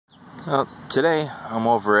Well, today I'm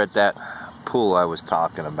over at that pool I was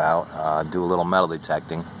talking about, do a little metal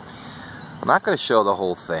detecting. I'm not going to show the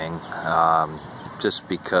whole thing, just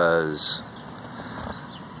because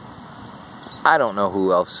I don't know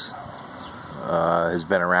who else has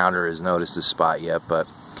been around or has noticed this spot yet, but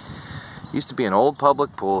it used to be an old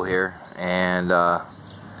public pool here, and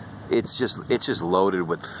it's just loaded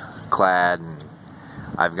with clad, and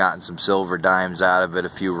I've gotten some silver dimes out of it, a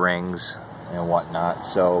few rings and whatnot.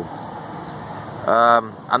 So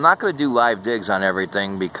I'm not going to do live digs on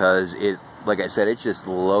everything because like I said, it's just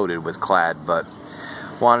loaded with clad, but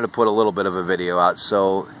wanted to put a little bit of a video out.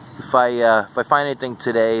 So if I find anything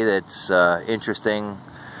today that's interesting,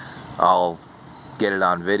 I'll get it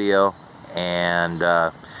on video, and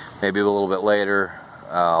maybe a little bit later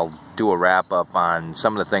I'll do a wrap up on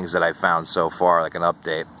some of the things that I found so far, like an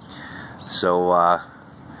update. So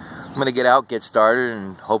I'm going to get out, get started,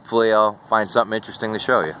 and hopefully I'll find something interesting to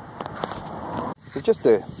show you. So just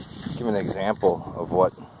to give an example of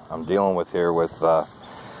what I'm dealing with here with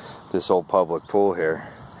this old public pool here,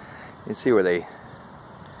 you see where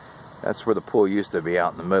that's where the pool used to be,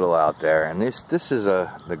 out in the middle out there, and this is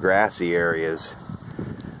the grassy areas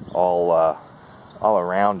all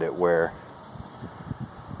around it, where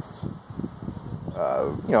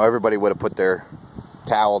you know, everybody would have put their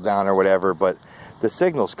towel down or whatever, but the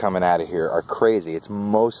signals coming out of here are crazy. It's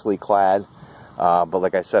mostly clad, but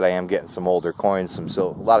like I said, I am getting some older coins, a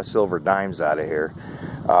lot of silver dimes out of here.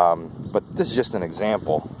 But this is just an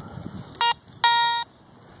example.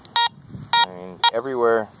 I mean,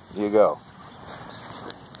 everywhere you go.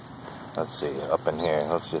 Let's see, up in here,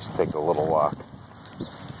 let's just take a little walk.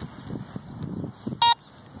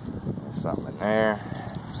 There's something in there.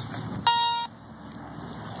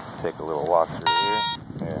 Take a little walk through here.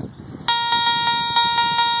 There.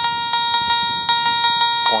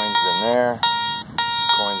 Coins in there.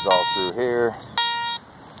 Coins all through here.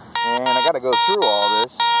 And I got to go through all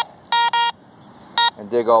this and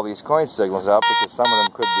dig all these coin signals out, because some of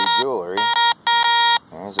them could be jewelry.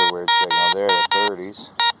 There's a weird signal there, the 30s.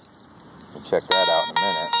 We'll check that out in a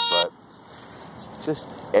minute. But just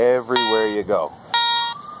everywhere you go.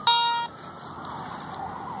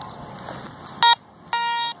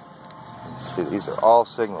 Let's see, these are all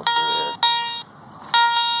signals through here.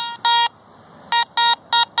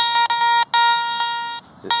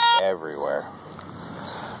 Just everywhere.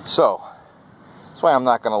 So that's why I'm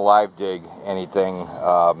not going to live dig anything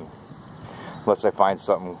unless I find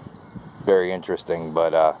something very interesting.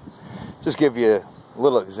 But just give you a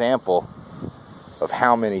little example of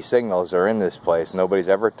how many signals are in this place. Nobody's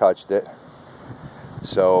ever touched it.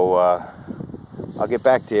 So I'll get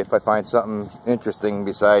back to you if I find something interesting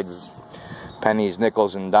besides pennies,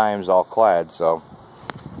 nickels, and dimes all clad. So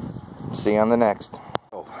see you on the next.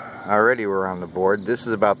 Already we're on the board. This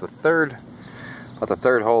is about the third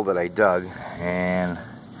hole that I dug, and I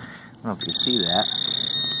don't know if you can see that,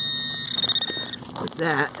 but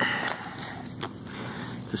that,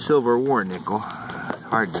 it's a silver war nickel.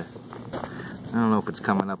 Hard to, I don't know if it's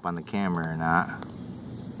coming up on the camera or not.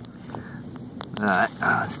 Alright,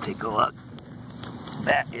 let's take a look.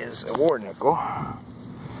 That is a war nickel.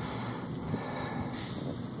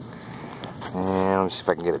 And let me see if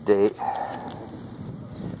I can get a date.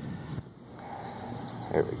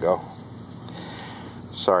 There we go.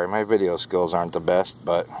 Sorry, my video skills aren't the best,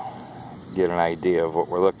 but get an idea of what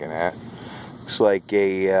we're looking at. Looks like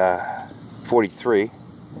a 43.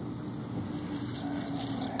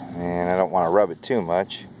 And I don't want to rub it too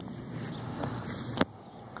much.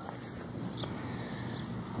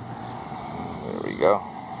 There we go.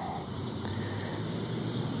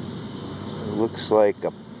 It looks like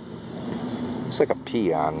a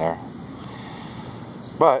P on there.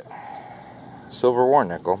 But silver war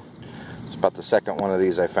nickel. It's about the second one of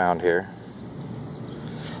these I found here.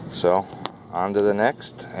 So on to the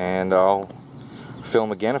next, and I'll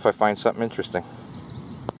film again if I find something interesting.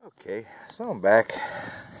 Okay, so I'm back.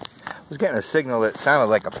 I was getting a signal that sounded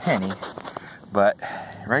like a penny, but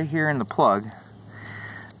right here in the plug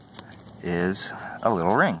is a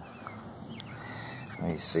little ring. Let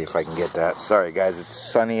me see if I can get that. Sorry guys, it's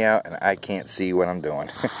sunny out and I can't see what I'm doing.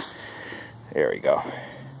 There we go.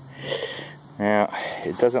 Now,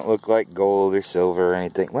 it doesn't look like gold or silver or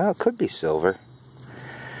anything. Well, it could be silver.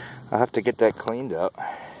 I'll have to get that cleaned up.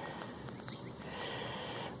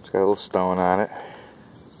 It's got a little stone on it.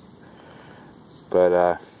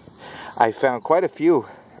 But I found quite a few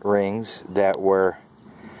rings that were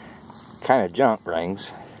kind of junk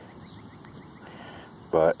rings.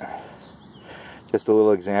 But just a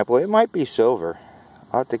little example. It might be silver.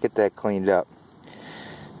 I'll have to get that cleaned up.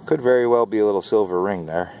 Could very well be a little silver ring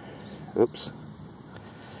there. Oops.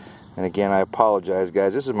 And again, I apologize,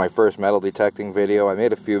 guys. This is my first metal detecting video. I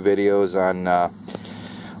made a few videos on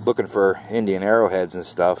looking for Indian arrowheads and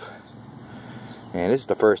stuff. And this is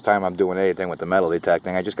the first time I'm doing anything with the metal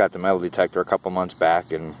detecting. I just got the metal detector a couple months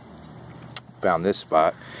back and found this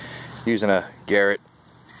spot using a Garrett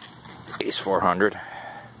Ace 400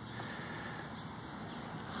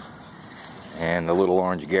 and the little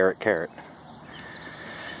orange Garrett carrot.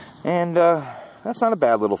 And that's not a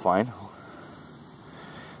bad little find.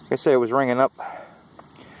 Like I say, it was ringing up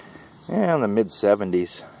in the mid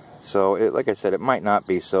 70s. So, like I said, it might not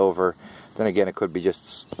be silver. Then again, it could be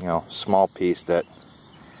just, you know, small piece that,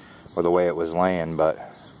 or the way it was laying,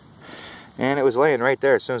 and it was laying right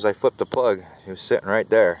there as soon as I flipped the plug. It was sitting right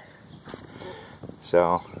there.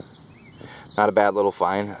 So, not a bad little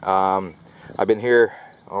find. I've been here,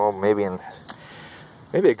 maybe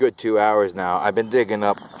a good 2 hours now. I've been digging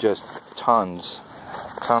up just tons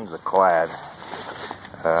of clad.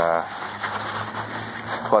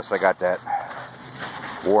 Plus I got that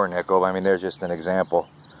war nickel. I mean, there's just an example.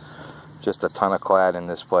 Just a ton of clad in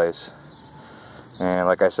this place. And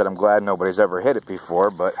like I said, I'm glad nobody's ever hit it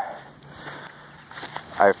before, but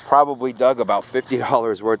I've probably dug about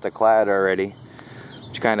 $50 worth of clad already,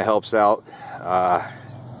 which kind of helps out.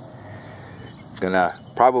 Gonna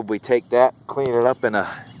probably take that, clean it up in a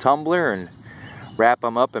tumbler, and wrap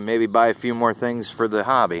them up, and maybe buy a few more things for the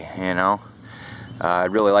hobby, you know.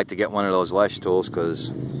 I'd really like to get one of those lesh tools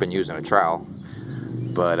because I've been using a trowel.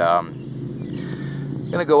 But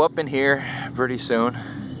gonna go up in here pretty soon,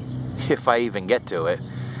 if I even get to it.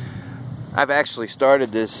 I've actually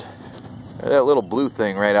started that little blue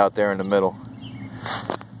thing right out there in the middle.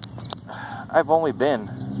 I've only been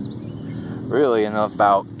really in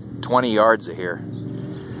about 20 yards of here,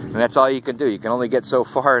 and that's all you can do. You can only get so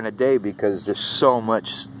far in a day because there's so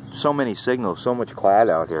many signals, so much clad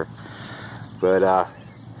out here. But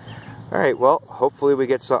alright, well, hopefully we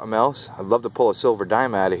get something else. I'd love to pull a silver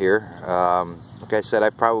dime out of here. Like I said,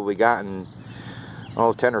 I've probably gotten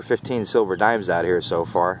 10 or 15 silver dimes out of here so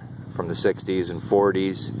far, from the 60s and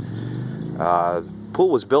 40s. The pool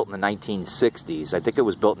was built in the 1960s. I think it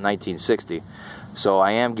was built in 1960. So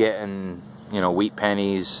I am getting, you know, wheat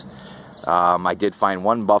pennies. I did find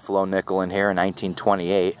one buffalo nickel in here in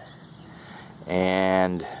 1928.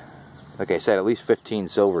 And like I said, at least 15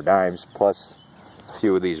 silver dimes plus a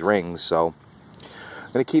few of these rings. So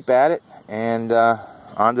I'm going to keep at it, and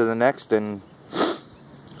on to the next, and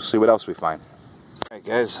see what else we find. Alright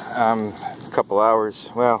guys, a couple hours,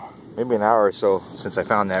 well, maybe an hour or so since I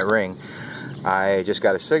found that ring. I just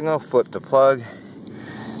got a signal, flipped the plug,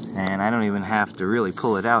 and I don't even have to really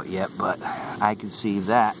pull it out yet, but I can see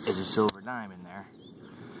that is a silver dime in there.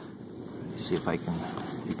 Let me see if you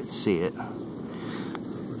can see it.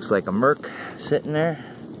 Looks like a Merc sitting there.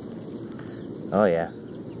 Oh yeah.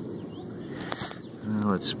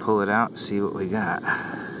 Let's pull it out and see what we got.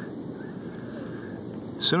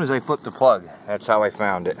 As soon as I flipped the plug, that's how I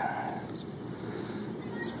found it.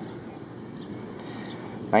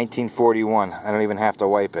 1941. I don't even have to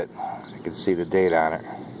wipe it. I can see the date on it.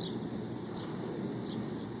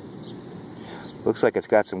 Looks like it's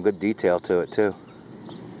got some good detail to it too.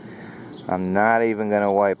 I'm not even going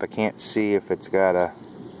to wipe. I can't see if it's got a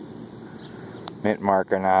mint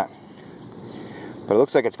mark or not. But it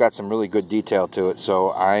looks like it's got some really good detail to it,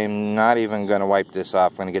 so I'm not even going to wipe this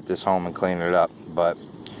off. I'm going to get this home and clean it up. But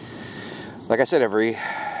like I said, every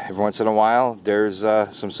once in a while there's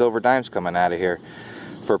some silver dimes coming out of here.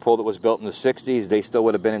 For a pool that was built in the 60s, they still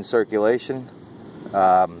would have been in circulation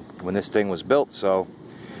when this thing was built. So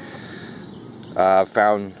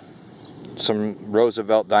found some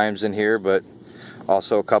Roosevelt dimes in here, but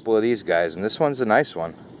also a couple of these guys, and this one's a nice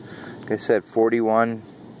one. Like I said, 41.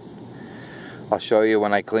 I'll show you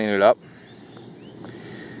when I clean it up.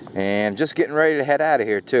 And just getting ready to head out of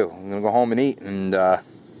here too. I'm gonna go home and eat, and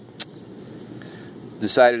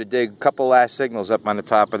decided to dig a couple last signals up on the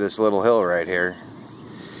top of this little hill right here.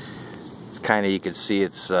 It's kind of, you can see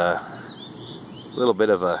it's a little bit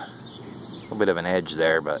of an edge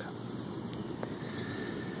there, but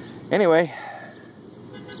anyway,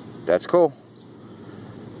 that's cool.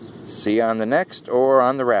 See you on the next, or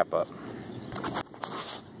on the wrap up.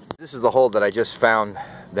 This is the hole that I just found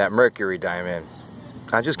that mercury dime in.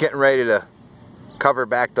 I'm just getting ready to cover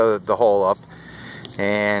back the hole up,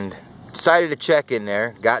 and decided to check in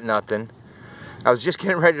there. Got nothing. I was just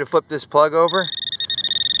getting ready to flip this plug over,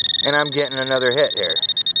 and I'm getting another hit here.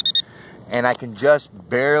 And I can just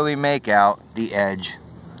barely make out the edge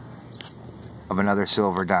of another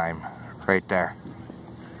silver dime right there.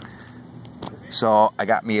 So I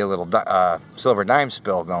got me a little silver dime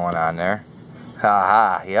spill going on there. Ha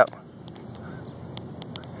ha, yep.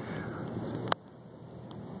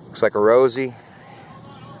 Looks like a Rosie.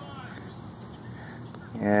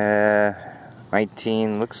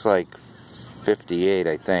 19, looks like 58,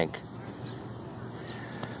 I think.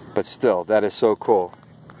 But still, that is so cool.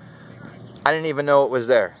 I didn't even know it was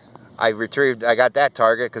there. I got that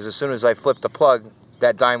target because as soon as I flipped the plug,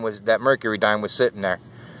 that mercury dime was sitting there.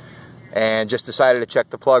 And just decided to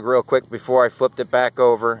check the plug real quick before I flipped it back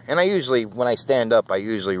over. And I usually, when I stand up, I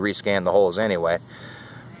usually rescan the holes anyway.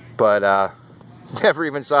 But never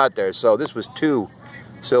even saw it there. So this was 2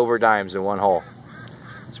 silver dimes in one hole.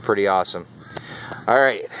 It's pretty awesome.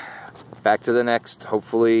 Alright, back to the next.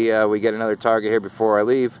 Hopefully we get another target here before I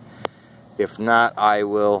leave. If not, I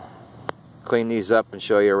will clean these up and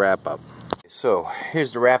show you a wrap up. So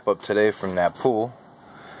here's the wrap up today from that pool.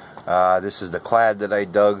 This is the clad that I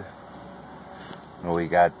dug. We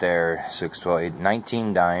got there 6, 12,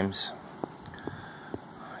 19 dimes.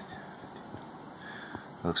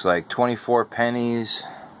 Looks like 24 pennies,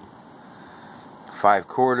 5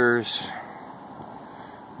 quarters,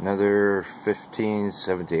 another 15,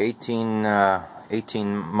 17,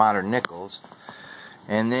 18 modern nickels.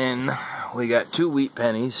 And then we got 2 wheat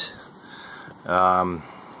pennies. Kind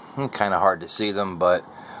of hard to see them, but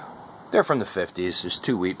they're from the 50s. There's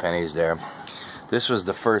 2 wheat pennies there. This was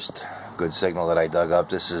the first good signal that I dug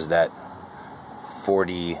up. This is that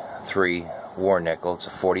 43 war nickel. It's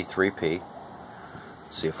a 43p.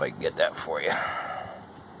 Let's see if I can get that for you.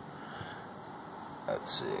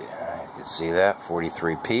 Let's see. You can see that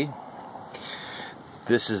 43p.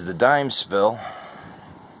 This is the dime spill.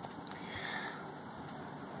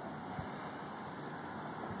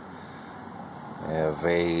 We have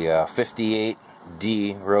a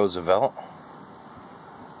 58D Roosevelt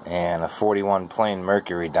and a 41 plain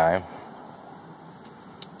mercury dime.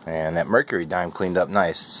 And that mercury dime cleaned up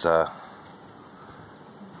nice. It's got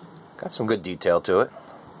some good detail to it.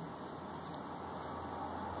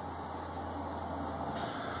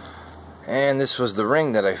 And this was the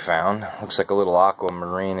ring that I found. Looks like a little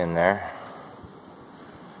aquamarine in there.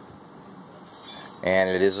 And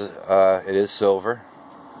it is silver.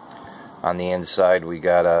 On the inside we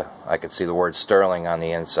got I could see the word sterling on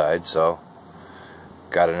the inside, so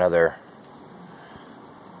got another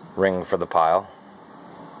ring for the pile.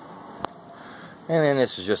 And then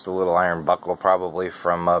this is just a little iron buckle, probably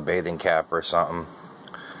from a bathing cap or something.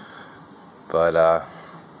 But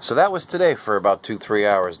so that was today for about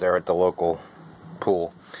 2-3 hours there at the local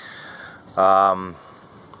pool. I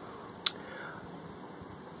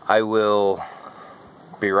will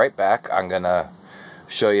be right back. I'm gonna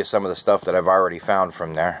show you some of the stuff that I've already found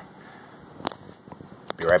from there.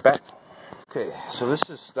 Be right back. Okay, so this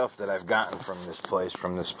is stuff that I've gotten from this place,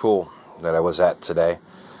 from this pool that I was at today.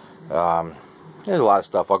 There's a lot of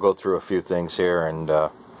stuff. I'll go through a few things here, and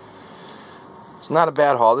it's not a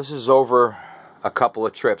bad haul. This is over a couple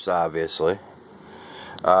of trips, obviously.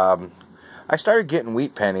 I started getting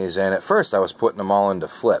wheat pennies, and at first I was putting them all into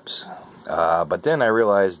flips. But then I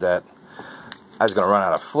realized that I was going to run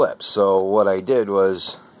out of flips. So what I did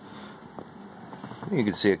was, you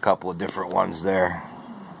can see a couple of different ones there.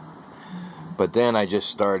 But then I just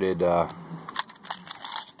started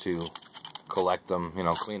to collect them,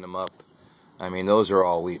 clean them up. I mean, those are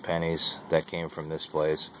all wheat pennies that came from this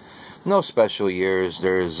place. No special years.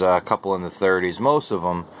 There's a couple in the 30s.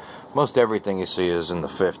 Most everything you see is in the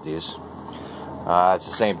 50s. It's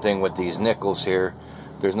the same thing with these nickels here.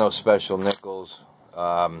 There's no special nickels.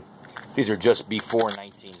 These are just before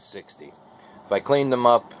 1960. If I cleaned them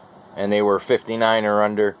up and they were 59 or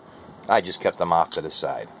under, I just kept them off to the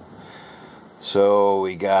side. So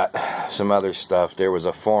we got some other stuff. There was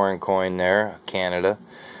a foreign coin there, Canada,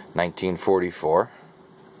 1944.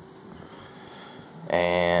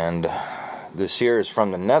 And this here is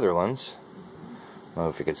from the Netherlands. I don't know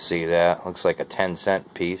if you could see that. Looks like a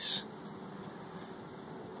 10-cent piece.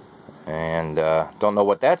 And don't know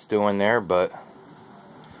what that's doing there, but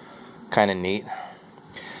kind of neat.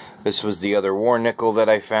 This was the other war nickel that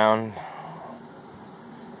I found.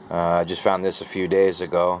 I just found this a few days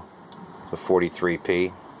ago. The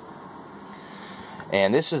 43p.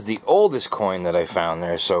 And this is the oldest coin that I found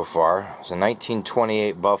there so far. It's a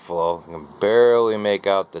 1928 Buffalo. I can barely make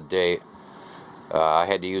out the date. I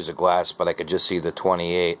had to use a glass, but I could just see the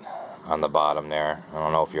 28 on the bottom there. I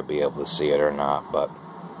don't know if you'll be able to see it or not, but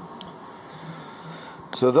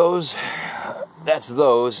so that's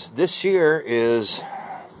those. This year is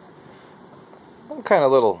some kind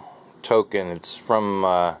of little token. It's from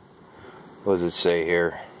what does it say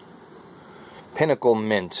here? Pinnacle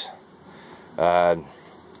Mint.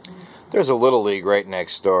 There's a little league right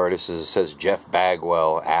next door. It says Jeff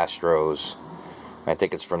Bagwell Astros. I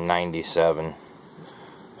think it's from '97.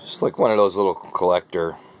 Just like one of those little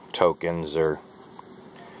collector tokens or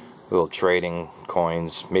little trading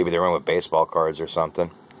coins. Maybe they're in with baseball cards or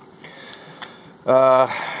something.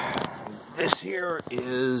 This here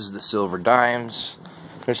is the silver dimes.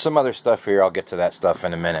 There's some other stuff here. I'll get to that stuff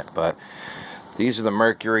in a minute, but these are the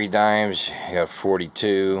mercury dimes. You have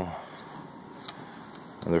 42,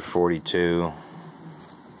 another 42,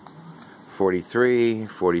 43,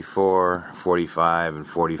 44, 45, and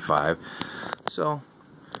 45. So,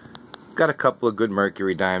 got a couple of good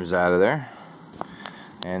mercury dimes out of there.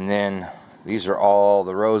 And then these are all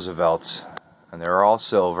the Roosevelts, and they're all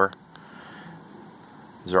silver.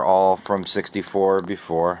 These are all from 64 or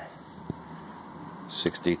before.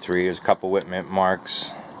 63, there's a couple with mint marks.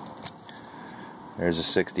 There's a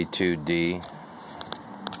 62D.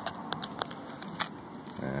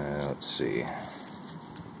 Let's see.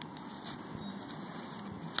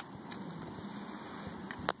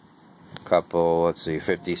 Couple, let's see,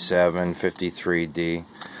 57, 53D.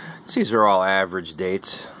 These are all average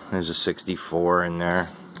dates. There's a 64 in there.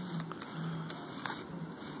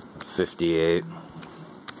 58.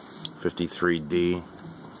 53D.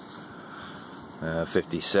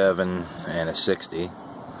 57 and a 60.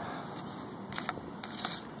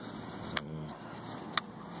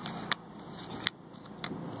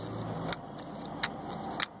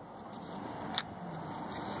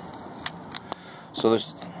 So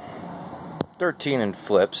there's 13 in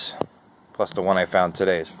flips, plus the one I found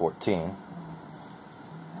today is 14.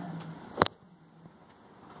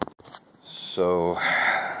 So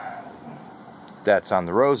that's on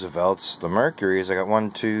the Roosevelts. The Mercuries, I got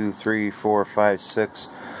 1, 2, 3, 4, 5, 6,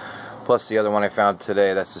 plus the other one I found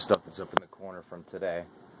today. That's the stuff that's up in the corner from today.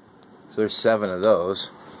 So there's 7 of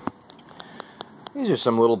those. These are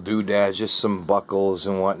some little doodads, just some buckles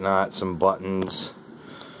and whatnot, some buttons.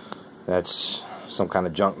 That's some kind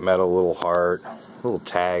of junk metal, little heart, little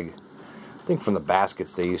tag. I think from the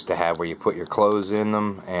baskets they used to have where you put your clothes in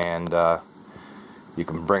them and you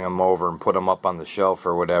can bring them over and put them up on the shelf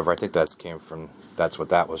or whatever. I think that came from, that's what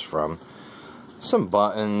that was from. Some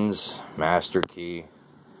buttons, master key,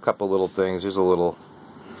 a couple little things. There's a little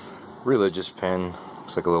religious pin,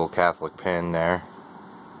 looks like a little Catholic pin there.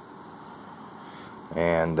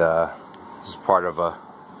 And this is part of a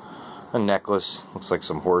necklace, looks like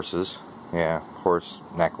some horses. Yeah, horse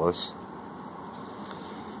necklace.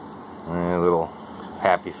 And a little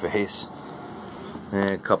happy face.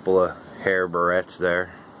 And a couple of hair barrettes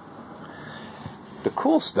there. The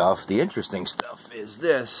cool stuff, the interesting stuff is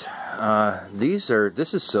this. This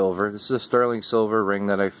is silver. This is a sterling silver ring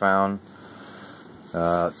that I found.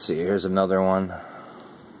 Let's see, here's another one.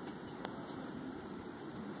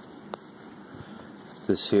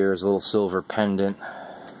 This here is a little silver pendant.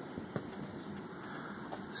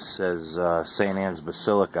 Says St. Anne's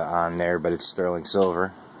Basilica on there, but it's sterling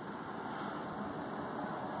silver.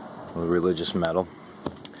 With religious metal.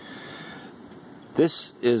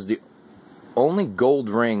 This is the only gold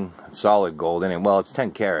ring, solid gold in it. Well, it's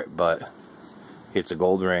 10 karat, but it's a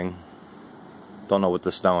gold ring. Don't know what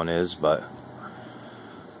the stone is, but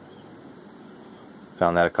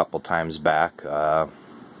found that a couple times back.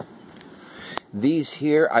 These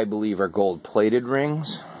here, I believe, are gold-plated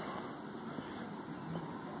rings.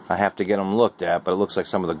 I have to get them looked at, but it looks like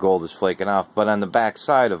some of the gold is flaking off. But on the back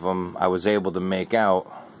side of them, I was able to make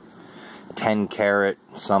out 10 karat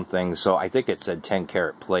something, so I think it said 10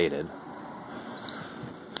 karat plated.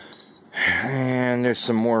 And there's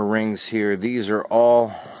some more rings here. These are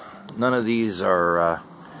all, none of these are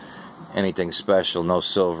anything special, no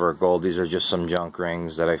silver or gold. These are just some junk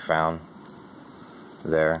rings that I found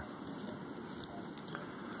there.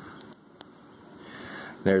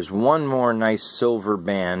 There's one more nice silver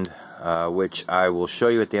band, which I will show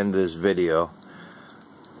you at the end of this video.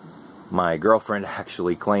 My girlfriend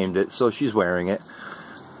actually claimed it, so she's wearing it.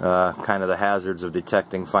 Kind of the hazards of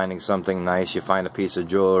detecting, finding something nice. You find a piece of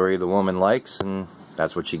jewelry the woman likes, and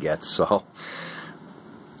that's what she gets. So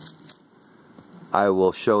I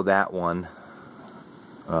will show that one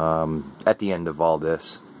at the end of all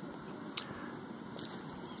this.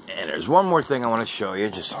 And there's one more thing I want to show you.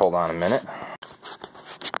 Just hold on a minute.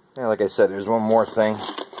 Yeah, like I said, there's one more thing.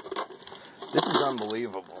 This is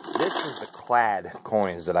unbelievable. This is the clad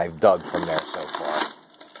coins that I've dug from there so far.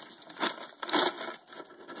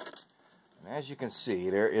 And as you can see,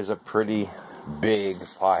 there is a pretty big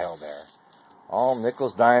pile there. All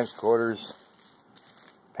nickels, dimes, quarters,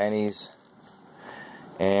 pennies.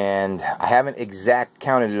 And I haven't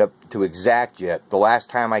counted it up to exact yet. The last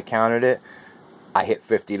time I counted it, I hit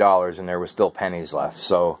 $50 and there was still pennies left.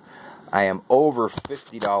 So I am over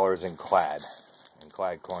 $50 in clad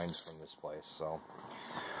coins from this place. So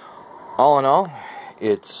all in all,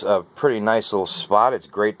 It's a pretty nice little spot. It's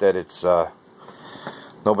great that it's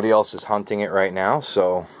nobody else is hunting it right now,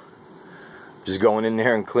 so just going in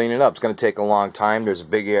there and cleaning it up. It's going to take a long time. There's a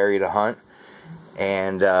big area to hunt,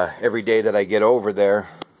 and every day that I get over there,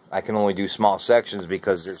 I can only do small sections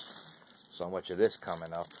because there's so much of this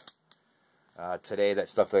coming up. Today, that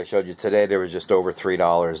stuff that I showed you today, there was just over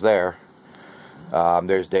 $3 there.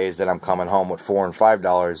 There's days that I'm coming home with $4 and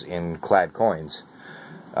 $5 in clad coins.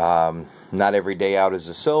 Not every day out is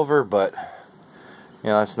a silver, but you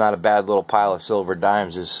know, it's not a bad little pile of silver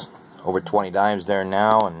dimes. There's over 20 dimes there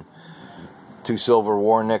now, and 2 silver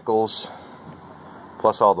war nickels,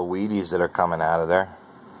 plus all the Wheaties that are coming out of there.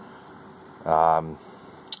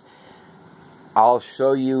 I'll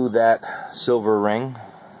show you that silver ring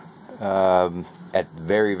at the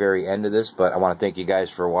very end of this, but I want to thank you guys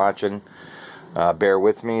for watching. Bear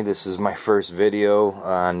with me. This is my first video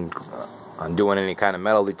on doing any kind of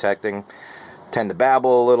metal detecting. Tend to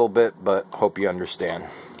babble a little bit, but hope you understand.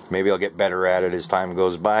 Maybe I'll get better at it as time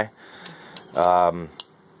goes by. I'll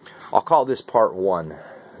call this part 1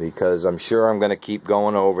 because I'm sure I'm going to keep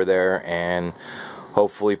going over there and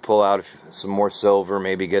hopefully pull out some more silver,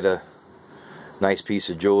 maybe get a nice piece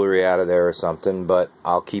of jewelry out of there or something, but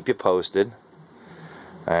I'll keep you posted.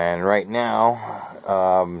 And right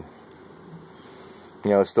now, you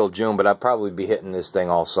know, it's still June, but I'll probably be hitting this thing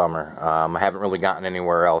all summer. I haven't really gotten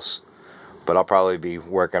anywhere else, but I'll probably be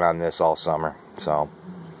working on this all summer. So,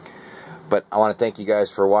 but I want to thank you guys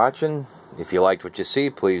for watching. If you liked what you see,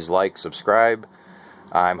 please like, subscribe.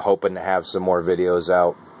 I'm hoping to have some more videos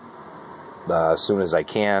out as soon as I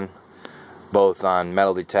can, both on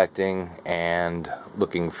metal detecting and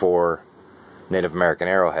looking for Native American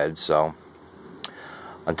arrowheads. So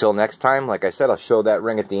until next time, like I said, I'll show that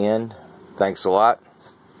ring at the end. Thanks a lot.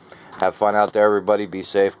 Have fun out there, everybody. Be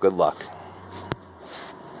safe. Good luck.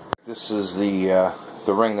 This is the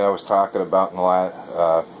ring that I was talking about in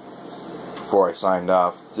the before I signed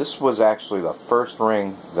off. This was actually the first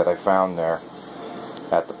ring that I found there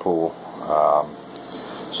at the pool.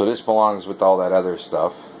 So this belongs with all that other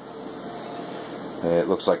stuff. It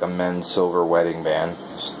looks like a men's silver wedding band.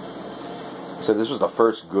 So this was the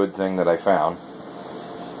first good thing that I found,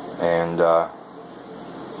 and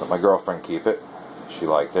let my girlfriend keep it. She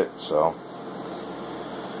liked it, so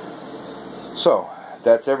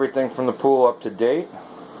that's everything from the pool up to date.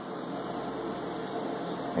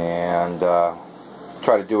 And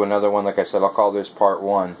try to do another one. Like I said, I'll call this part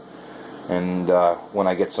 1, and when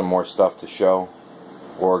I get some more stuff to show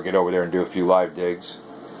or get over there and do a few live digs,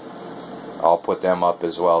 I'll put them up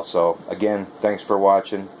as well. So again, thanks for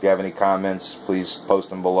watching. If you have any comments, please post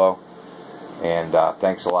them below, and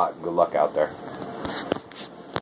thanks a lot and good luck out there.